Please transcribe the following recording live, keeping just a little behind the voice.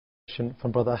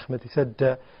From Brother Ahmed, he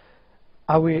said,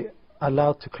 are we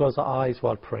allowed to close our eyes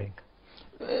while praying?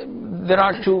 There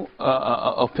are two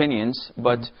opinions,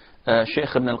 but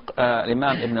Sheikh Imam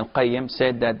Ibn al-Qayyim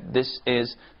said that this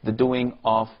is the doing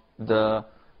of the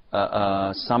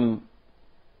some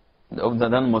of the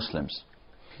non-Muslims.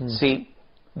 See,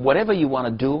 whatever you want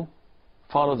to do,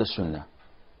 follow the Sunnah.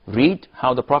 Read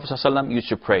how the Prophet ﷺ used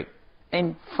to pray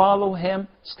and follow him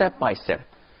step by step.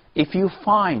 If you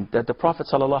find that the Prophet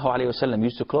ﷺ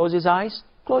used to close his eyes,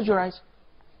 close your eyes.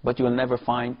 But you will never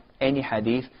find any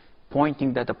hadith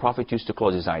pointing that the Prophet used to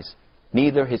close his eyes.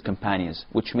 Neither his companions,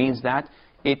 which means that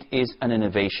it is an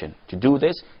innovation. To do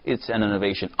this, it's an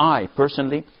innovation. I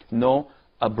personally know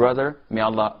a brother, may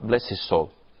Allah bless his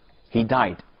soul. He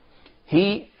died.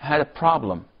 He had a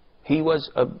problem. He was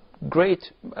a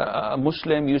great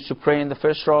Muslim, used to pray in the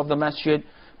first row of the masjid,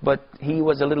 but he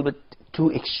was a little bit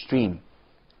too extreme.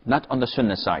 Not on the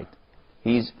Sunnah side.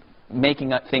 He's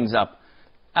making things up.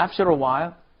 After a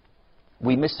while,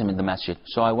 we missed him in the masjid.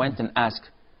 So I went and asked.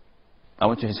 I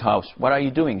went to his house. What are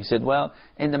you doing? He said, well,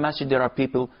 in the masjid there are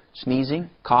people sneezing,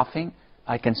 coughing.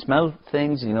 I can smell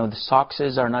things. You know, the socks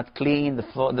are not clean,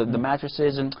 the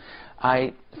mattresses. And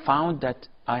I found that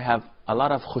I have a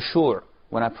lot of khushu'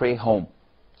 when I pray home.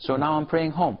 So now I'm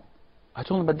praying home. I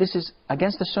told him, but this is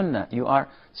against the Sunnah. You are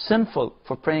sinful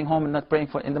for praying home and not praying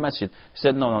in the masjid. He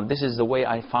said, no, this is the way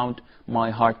I found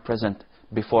my heart present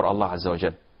before Allah Azza wa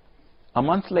Jal. A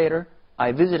month later,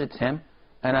 I visited him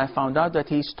and I found out that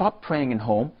he stopped praying in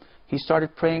home. He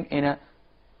started praying in a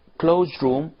closed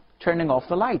room, turning off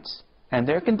the lights and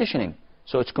the air conditioning.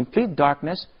 So it's complete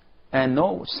darkness and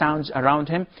no sounds around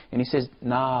him. And he says,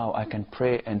 now I can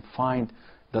pray and find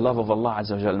the love of Allah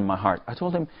Azza wa Jal in my heart. I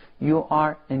told him, you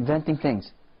are inventing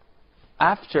things.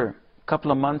 After a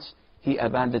couple of months, he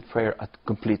abandoned prayer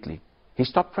completely. He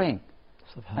stopped praying.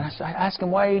 And I asked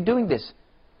him, why are you doing this?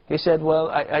 He said, well,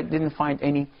 I didn't find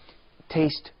any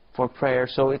taste for prayer,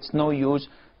 so it's no use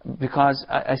because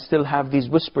I still have these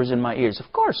whispers in my ears.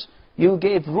 Of course, you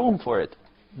gave room for it.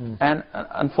 And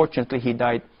unfortunately, he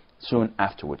died soon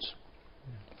afterwards.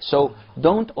 So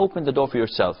don't open the door for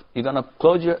yourself. You're going to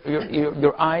close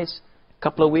your eyes a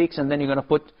couple of weeks, and then you're going to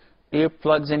put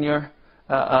earplugs in your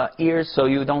ears so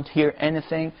you don't hear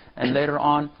anything. And later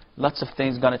on, lots of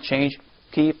things are going to change.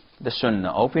 Keep the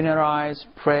Sunnah. Open your eyes,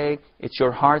 pray. It's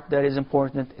your heart that is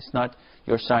important. It's not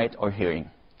your sight or hearing.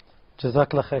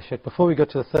 Jazakallah khair, Sheikh. Before we go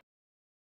to the third